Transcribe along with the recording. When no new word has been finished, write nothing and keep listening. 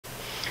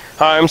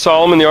Hi, I'm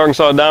Solomon, the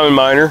Arkansas Diamond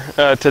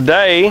Miner.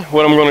 Today,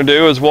 what I'm going to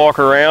do is walk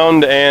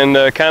around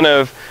and kind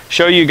of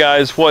show you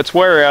guys what's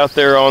where out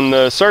there on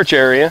the search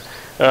area.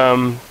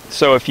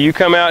 So if you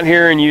come out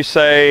here and you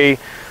say,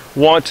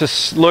 want to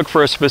look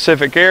for a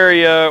specific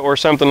area or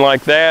something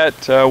like that,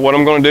 what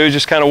I'm going to do is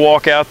just kind of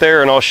walk out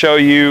there and I'll show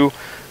you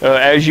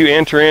as you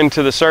enter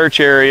into the search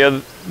area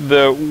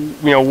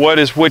what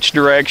is which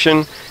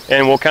direction,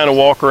 and we'll kind of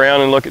walk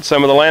around and look at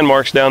some of the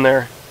landmarks down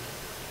there.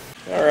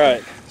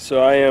 Alright, so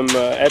I am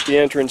at the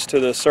entrance to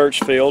the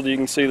search field. You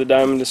can see the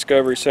Diamond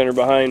Discovery Center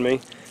behind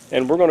me,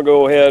 and we're going to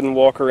go ahead and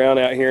walk around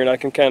out here, and I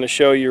can kind of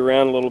show you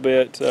around a little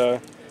bit,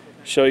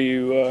 show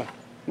you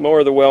more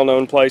of the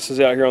well-known places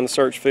out here on the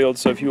search field.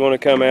 So if you want to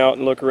come out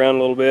and look around a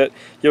little bit,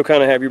 you'll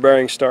kind of have your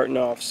bearings starting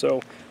off.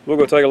 So we'll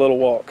go take a little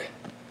walk.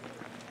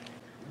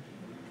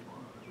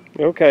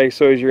 Okay,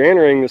 so as you're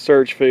entering the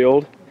search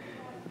field,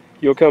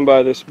 you'll come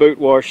by this boot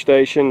wash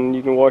station and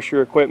you can wash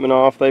your equipment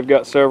off. They've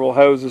got several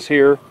hoses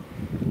here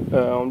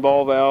on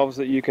ball valves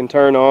that you can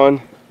turn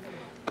on.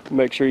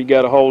 Make sure you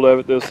got a hold of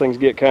it. Those things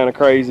get kind of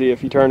crazy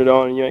if you turn it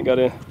on and you ain't got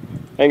a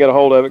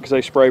hold of it, because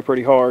they spray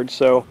pretty hard.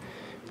 So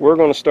we're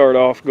going to start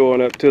off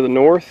going up to the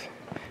north.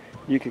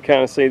 You can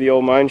kind of see the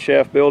old mine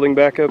shaft building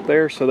back up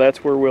there, so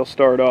that's where we'll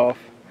start off.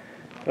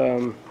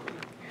 There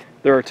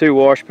are two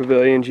wash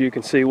pavilions. You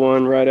can see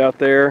one right out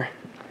there.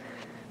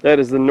 That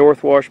is the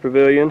North Wash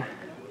Pavilion.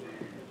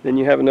 Then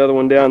you have another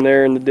one down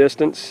there in the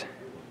distance.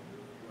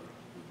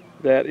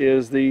 That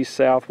is the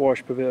South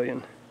Wash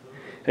Pavilion.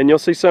 And you'll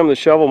see some of the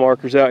shovel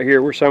markers out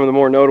here where some of the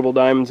more notable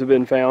diamonds have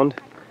been found.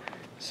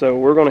 So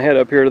we're going to head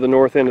up here to the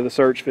north end of the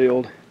search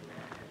field,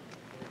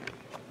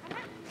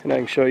 and I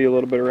can show you a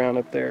little bit around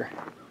up there.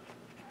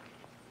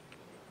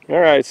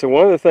 Alright, so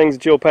one of the things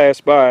that you'll pass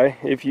by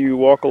if you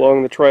walk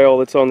along the trail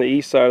that's on the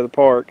east side of the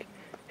park,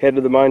 head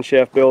to the mine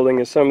shaft building,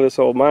 is some of this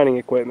old mining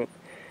equipment.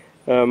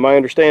 My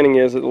understanding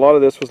is that a lot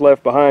of this was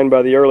left behind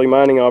by the early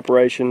mining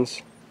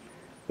operations.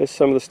 This is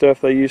some of the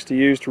stuff they used to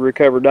use to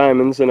recover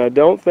diamonds, and I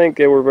don't think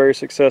they were very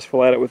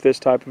successful at it with this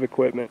type of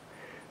equipment.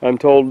 I'm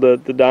told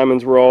that the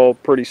diamonds were all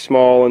pretty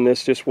small and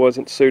this just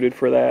wasn't suited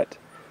for that.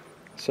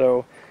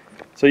 So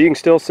you can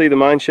still see the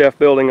mine shaft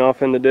building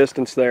off in the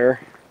distance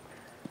there.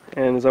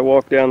 And as I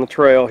walk down the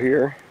trail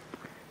here,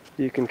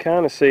 you can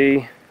kind of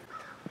see,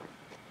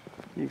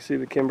 the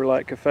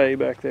Kimberlite Cafe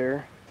back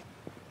there.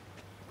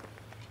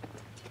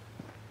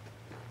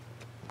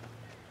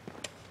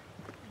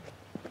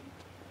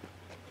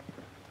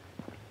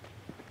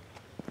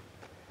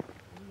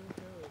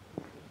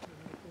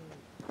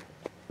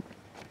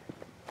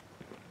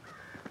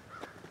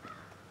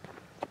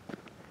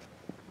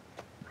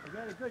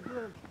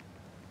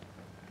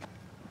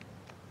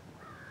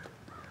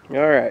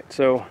 Alright,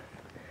 so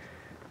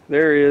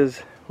there is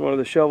one of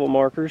the shovel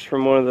markers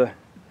from one of the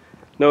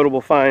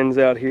notable finds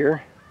out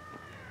here,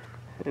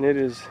 and it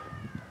is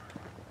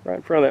right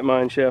in front of that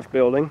mine shaft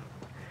building.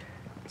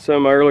 Some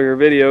of my earlier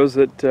videos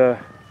that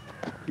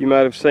you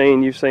might have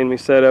seen, you've seen me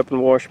set up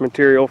and wash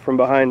material from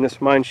behind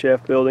this mine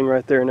shaft building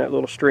right there in that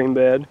little stream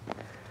bed.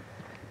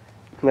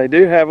 And they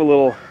do have a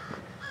little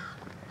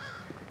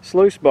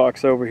sluice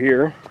box over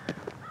here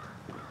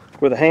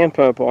with a hand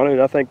pump on it.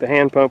 I think the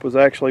hand pump was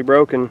actually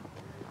broken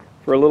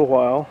for a little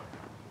while.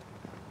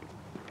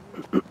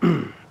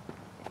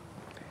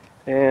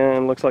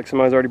 And looks like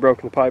somebody's already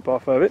broken the pipe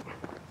off of it.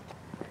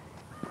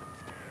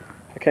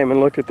 I came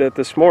and looked at that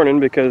this morning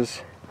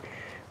because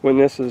when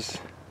this is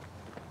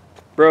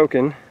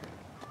broken,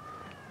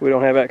 we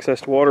don't have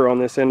access to water on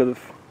this end of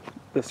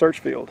the search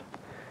field.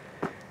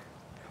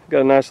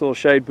 Got a nice little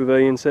shade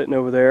pavilion sitting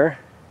over there.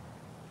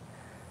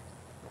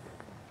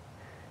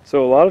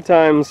 So a lot of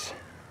times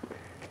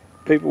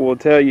people will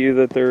tell you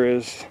that there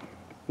is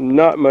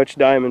not much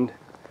diamond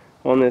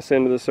on this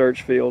end of the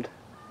search field.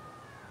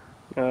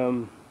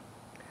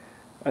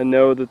 I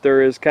know that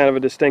there is kind of a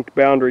distinct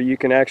boundary. You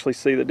can actually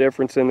see the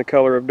difference in the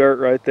color of dirt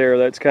right there.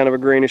 That's kind of a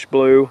greenish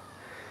blue,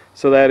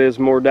 so that is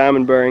more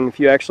diamond bearing. If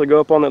you actually go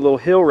up on that little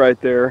hill right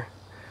there,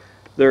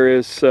 there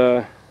is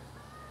I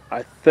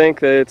think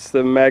that it's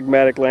the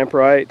magmatic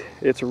lamprite.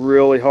 It's a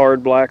really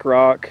hard black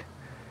rock,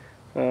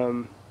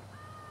 and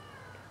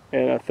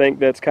I think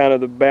that's kind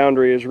of the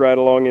boundary is right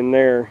along in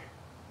there,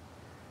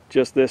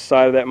 just this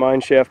side of that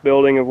mine shaft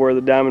building of where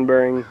the diamond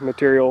bearing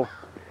material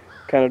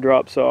kind of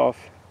drops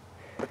off.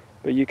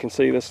 But you can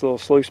see this little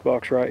sluice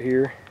box right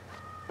here.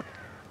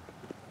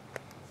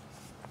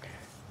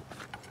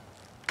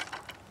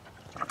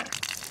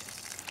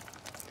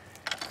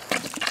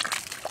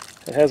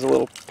 It has a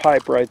little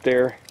pipe right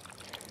there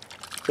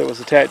that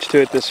was attached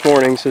to it this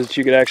morning so that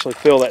you could actually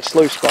fill that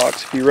sluice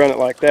box. If you run it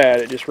like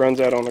that, it just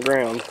runs out on the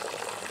ground.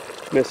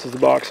 Misses the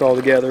box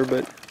altogether,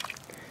 but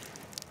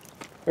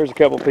there's a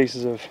couple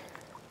pieces of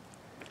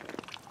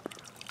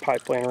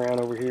pipe laying around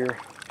over here.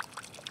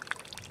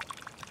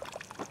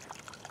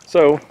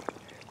 So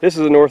this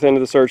is the north end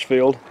of the search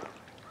field.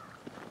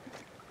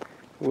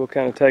 We'll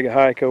kind of take a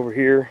hike over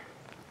here,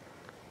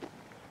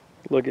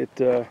 look at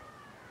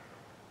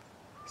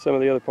some of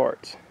the other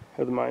parts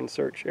of the mine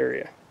search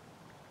area.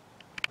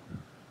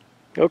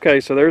 Okay,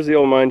 so there's the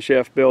old mine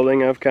shaft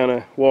building. I've kind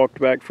of walked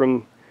back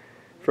from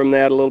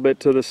that a little bit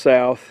to the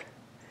south.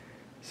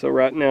 So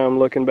right now I'm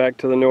looking back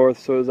to the north.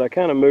 So as I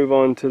kind of move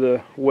on to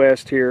the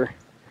west here,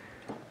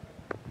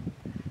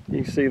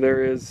 you see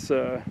there is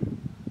that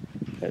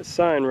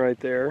sign right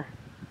there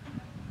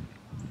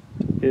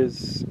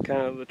is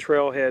kind of the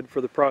trailhead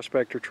for the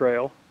Prospector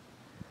Trail.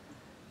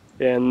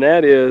 And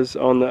that is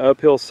on the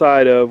uphill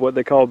side of what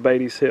they call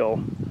Beatty's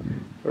Hill,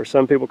 or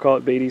some people call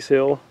it Beatty's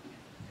Hill.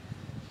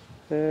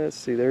 Let's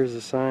see, there's a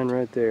sign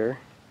right there.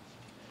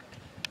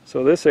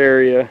 So this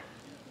area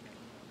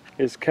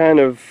is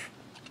kind of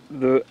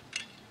the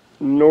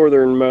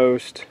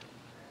northernmost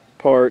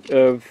part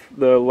of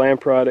the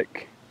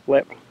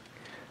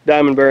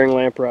diamond-bearing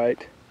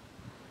lamprite.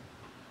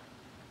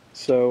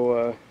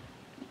 So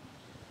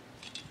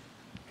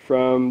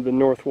from the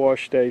North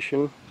Wash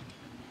Station,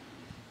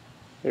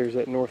 there's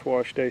that North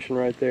Wash Station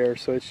right there,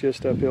 so it's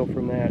just uphill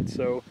from that.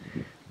 So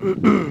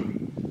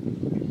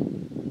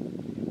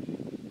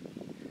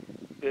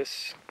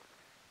this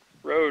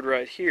road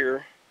right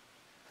here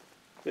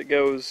that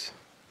goes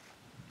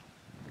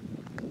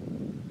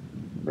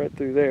right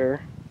through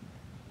there,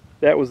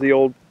 that was the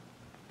old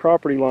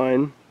property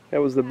line. That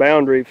was the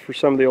boundary for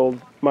some of the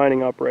old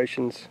mining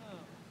operations.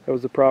 That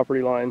was the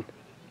property line.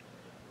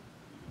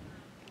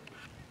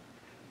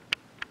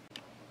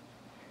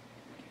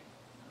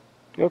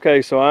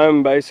 Okay, so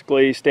I'm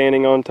basically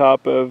standing on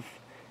top of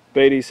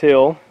Beatty's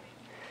Hill.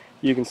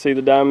 You can see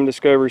the Diamond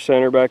Discovery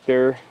Center back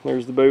there.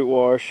 There's the boot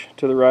wash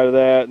to the right of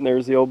that, and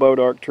there's the old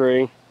bodark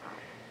tree.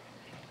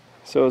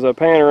 So as I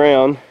pan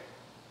around,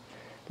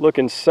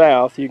 looking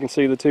south, you can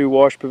see the two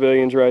wash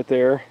pavilions right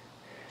there.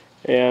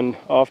 And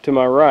off to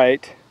my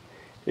right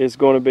is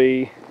going to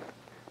be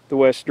the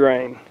west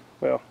drain.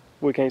 Well,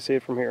 we can't see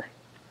it from here.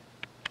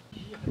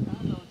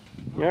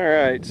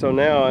 Alright, so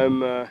now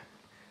I'm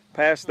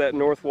past that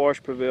North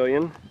Wash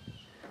Pavilion.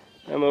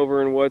 I'm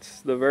over in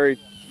what's the very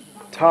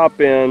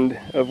top end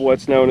of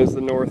what's known as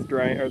the North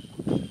Drain, or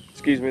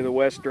excuse me, the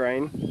West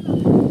Drain.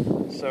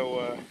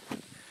 So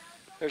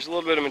there's a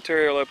little bit of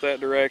material up that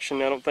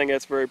direction. I don't think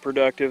that's very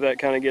productive. That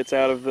kind of gets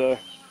out of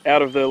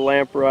the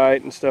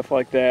lamprite and stuff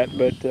like that.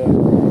 But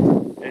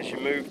as you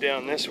move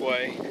down this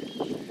way,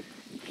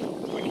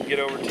 we can get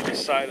over to the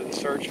side of the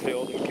search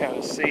field and kind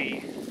of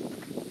see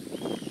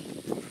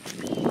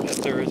that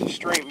there is a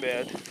stream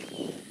bed.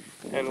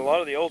 And a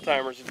lot of the old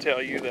timers will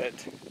tell you that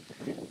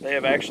they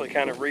have actually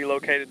kind of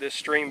relocated this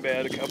stream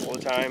bed a couple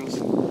of times.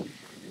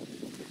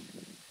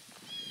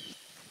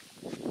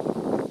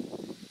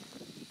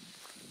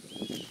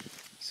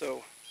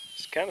 So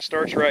it kind of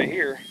starts right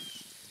here.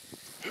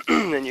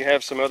 Then you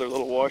have some other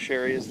little wash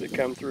areas that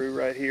come through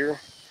right here.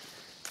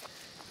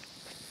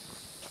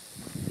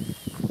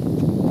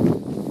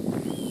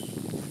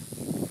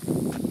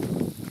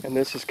 And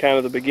this is kind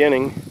of the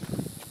beginning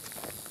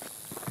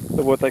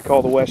of what they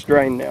call the West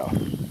Drain now.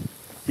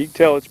 You can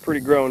tell it's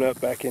pretty grown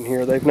up back in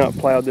here. They've not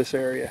plowed this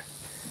area.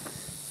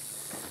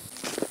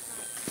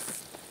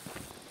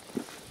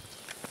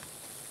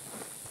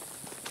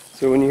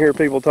 So when you hear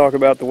people talk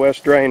about the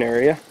West Drain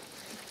area,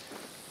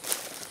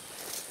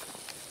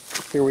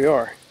 here we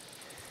are.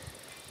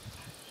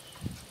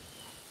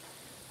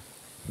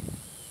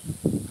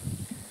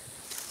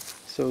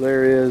 So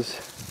there is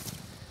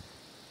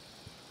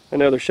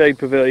another shade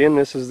pavilion.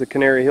 This is the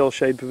Canary Hill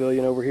Shade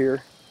Pavilion over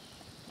here.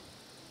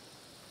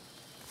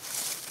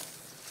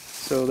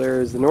 So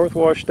there is the North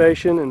Wash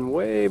Station, and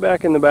way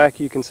back in the back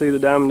you can see the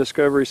Diamond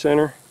Discovery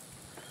Center.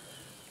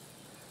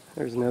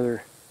 There's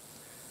another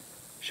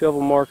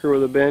shovel marker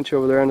with a bench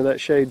over there under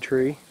that shade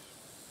tree.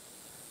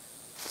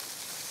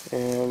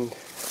 And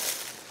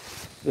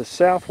the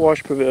South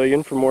Wash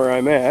Pavilion, from where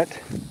I'm at,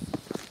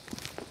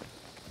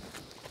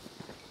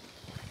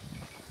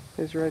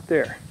 is right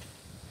there.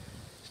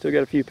 Still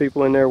got a few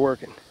people in there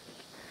working.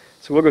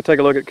 So we'll go take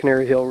a look at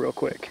Canary Hill real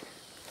quick.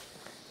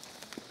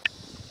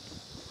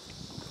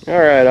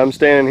 Alright, I'm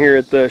standing here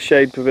at the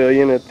Shade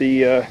Pavilion at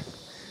the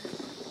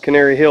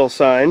Canary Hill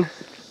sign.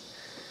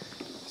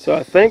 So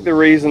I think the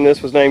reason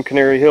this was named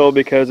Canary Hill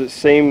because it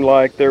seemed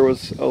like there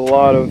was a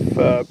lot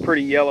of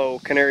pretty yellow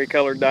canary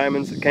colored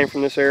diamonds that came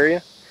from this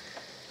area.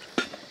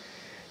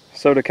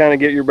 So to kind of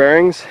get your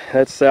bearings,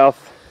 that's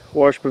South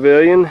Wash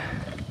Pavilion.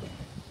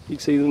 You can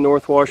see the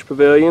North Wash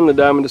Pavilion. The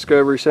Diamond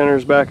Discovery Center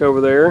is back over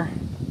there.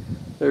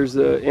 There's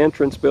the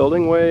entrance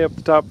building way up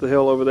the top of the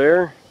hill over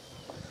there.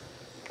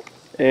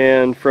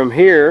 And from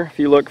here, if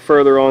you look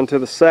further on to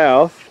the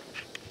south,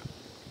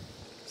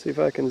 see if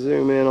I can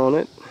zoom in on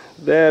it,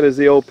 that is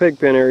the old pig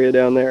pen area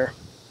down there.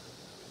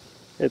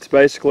 It's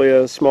basically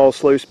a small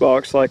sluice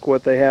box like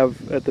what they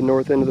have at the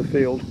north end of the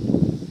field.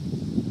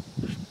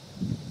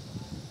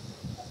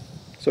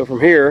 So from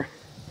here,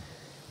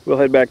 we'll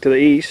head back to the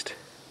east,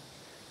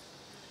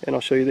 and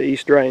I'll show you the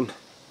east drain.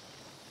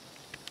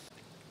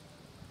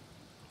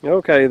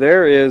 Okay,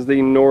 there is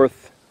the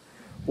North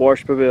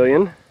Wash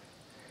Pavilion.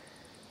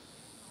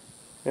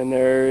 And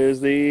there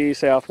is the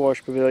South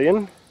Wash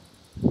Pavilion.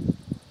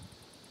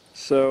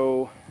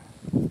 So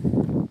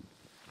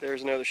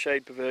there's another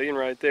shade pavilion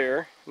right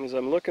there. As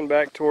I'm looking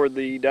back toward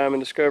the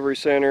Diamond Discovery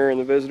Center and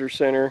the Visitor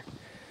Center,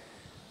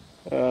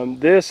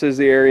 this is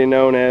the area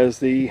known as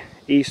the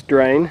East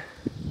Drain.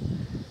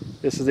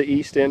 This is the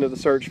east end of the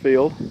search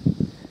field.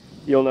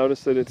 You'll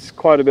notice that it's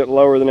quite a bit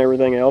lower than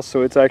everything else,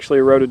 so it's actually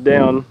eroded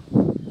down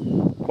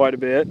quite a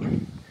bit.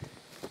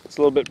 It's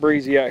a little bit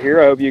breezy out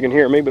here. I hope you can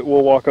hear me, but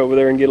we'll walk over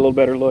there and get a little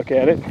better look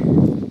at it.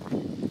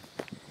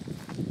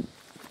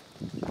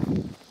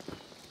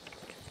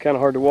 Kind of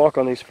hard to walk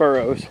on these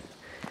furrows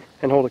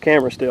and hold a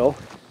camera still.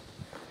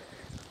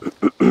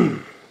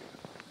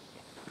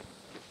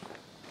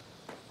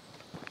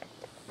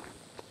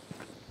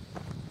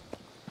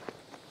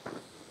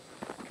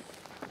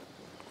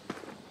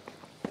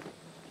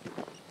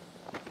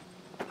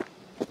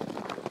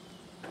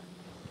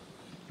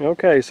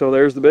 Okay, so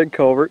there's the big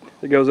culvert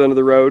that goes under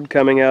the road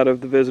coming out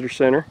of the Visitor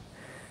Center.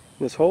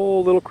 This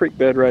whole little creek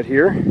bed right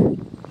here.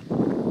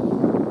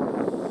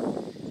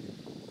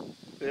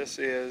 This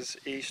is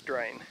East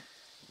Drain.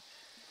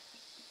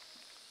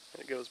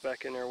 It goes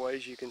back in there a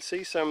ways. You can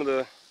see some of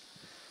the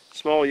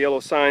small yellow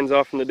signs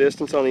off in the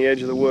distance on the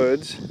edge of the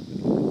woods.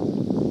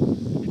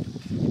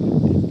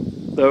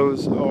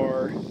 Those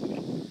are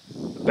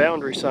the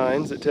boundary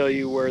signs that tell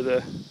you where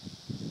the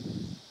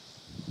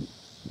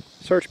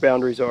search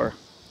boundaries are.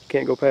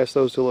 Can't go past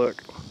those to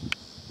look.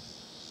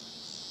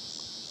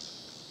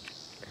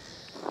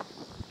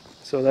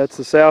 So that's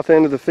the south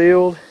end of the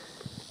field.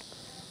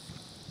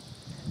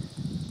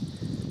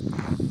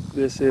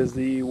 This is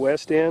the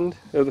west end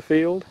of the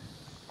field.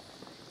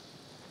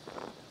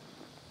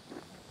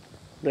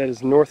 That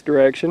is north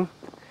direction.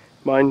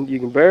 You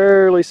can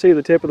barely see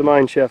the tip of the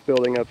mine shaft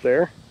building up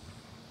there.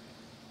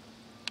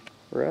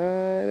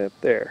 Right up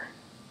there.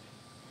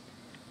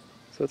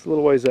 So it's a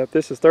little ways up.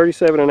 This is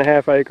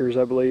 37.5 acres,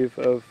 I believe,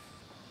 of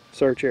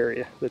search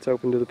area that's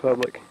open to the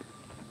public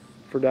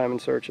for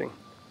diamond searching.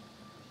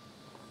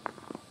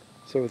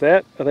 So with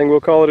that, I think we'll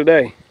call it a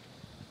day.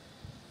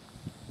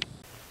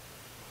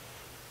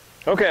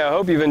 Okay, I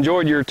hope you've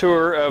enjoyed your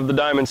tour of the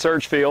diamond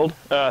search field.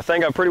 I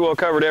think I've pretty well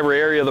covered every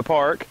area of the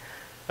park.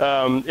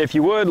 If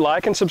you would,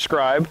 like and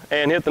subscribe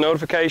and hit the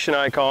notification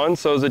icon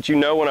so that you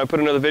know when I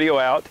put another video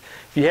out.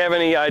 If you have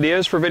any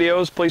ideas for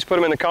videos, please put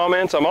them in the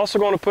comments. I'm also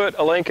going to put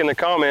a link in the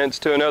comments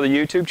to another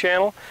YouTube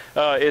channel.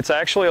 It's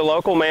actually a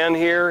local man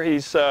here. He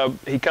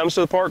comes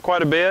to the park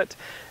quite a bit.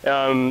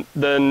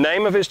 The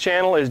name of his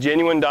channel is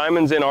Genuine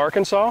Diamonds in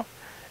Arkansas.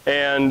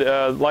 And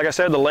like I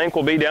said, the link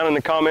will be down in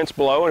the comments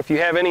below. And if you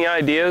have any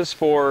ideas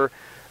for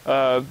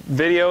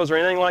videos or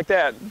anything like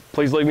that,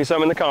 please leave me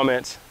some in the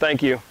comments.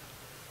 Thank you.